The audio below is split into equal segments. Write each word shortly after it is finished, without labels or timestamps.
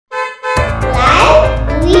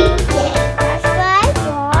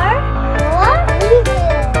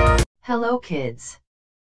Hello kids.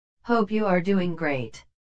 Hope you are doing great.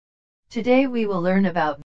 Today we will learn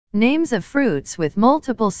about names of fruits with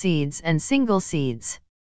multiple seeds and single seeds.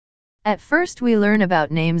 At first we learn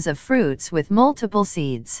about names of fruits with multiple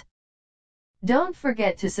seeds. Don't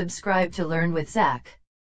forget to subscribe to Learn with Zach.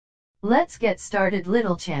 Let's get started,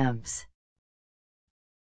 little champs.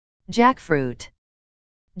 Jackfruit.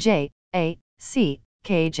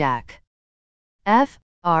 J-A-C-K Jack.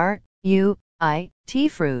 F-R-U-I-T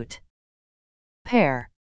fruit. Pear.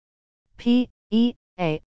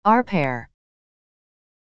 P-E-A-R pear.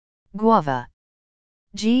 Guava.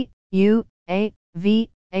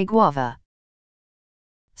 G-U-A-V-A guava.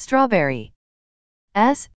 Strawberry.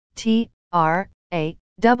 S-T-R-A-W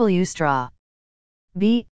straw.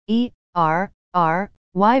 B-E-R-R-Y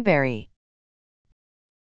berry.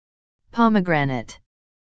 Pomegranate.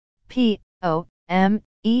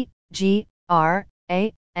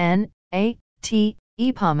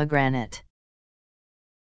 P-O-M-E-G-R-A-N-A-T-E pomegranate.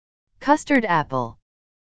 Custard apple.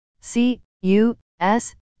 C-U-S-T-A-R-D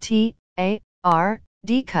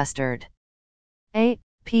custard.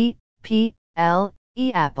 A-P-P-L-E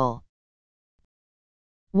apple.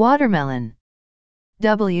 Watermelon.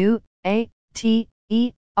 W-A-T-E-R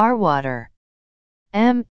water.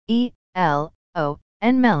 M-E-L-O-N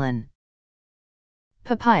melon.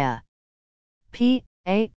 Papaya.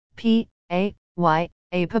 P-A-P-A-Y-A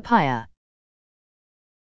papaya.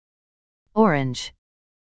 Orange.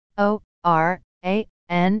 O-R-A-N-G-E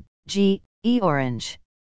orange.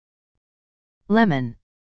 Lemon.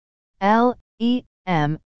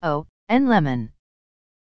 L-E-M-O-N lemon.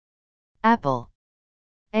 Apple.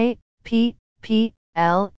 A-P-P-L-E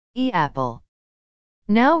apple.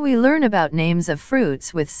 Now we learn about names of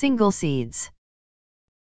fruits with single seeds.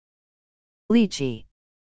 Lychee.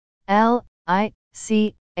 L-I-C-H-I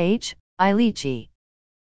lychee.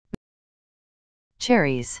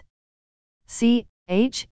 Cherries.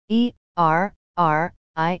 C-H-E-R-R-I-E-S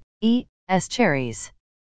cherries.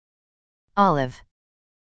 Olive.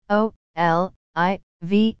 O-L-I-V-E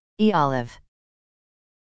olive.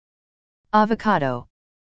 Avocado.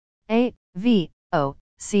 A-V-O-C-A-D.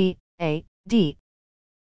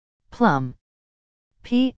 Plum.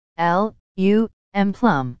 P-L-U-M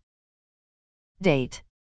plum. Date.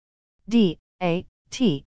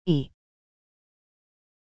 D-A-T-E.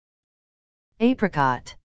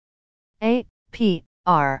 Apricot. A-P-R-I-C-O-T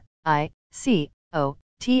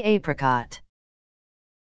apricot.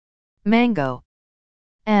 Mango.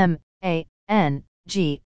 M-A-N-G-O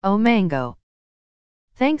mango.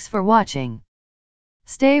 Thanks for watching.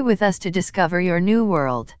 Stay with us to discover your new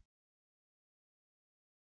world.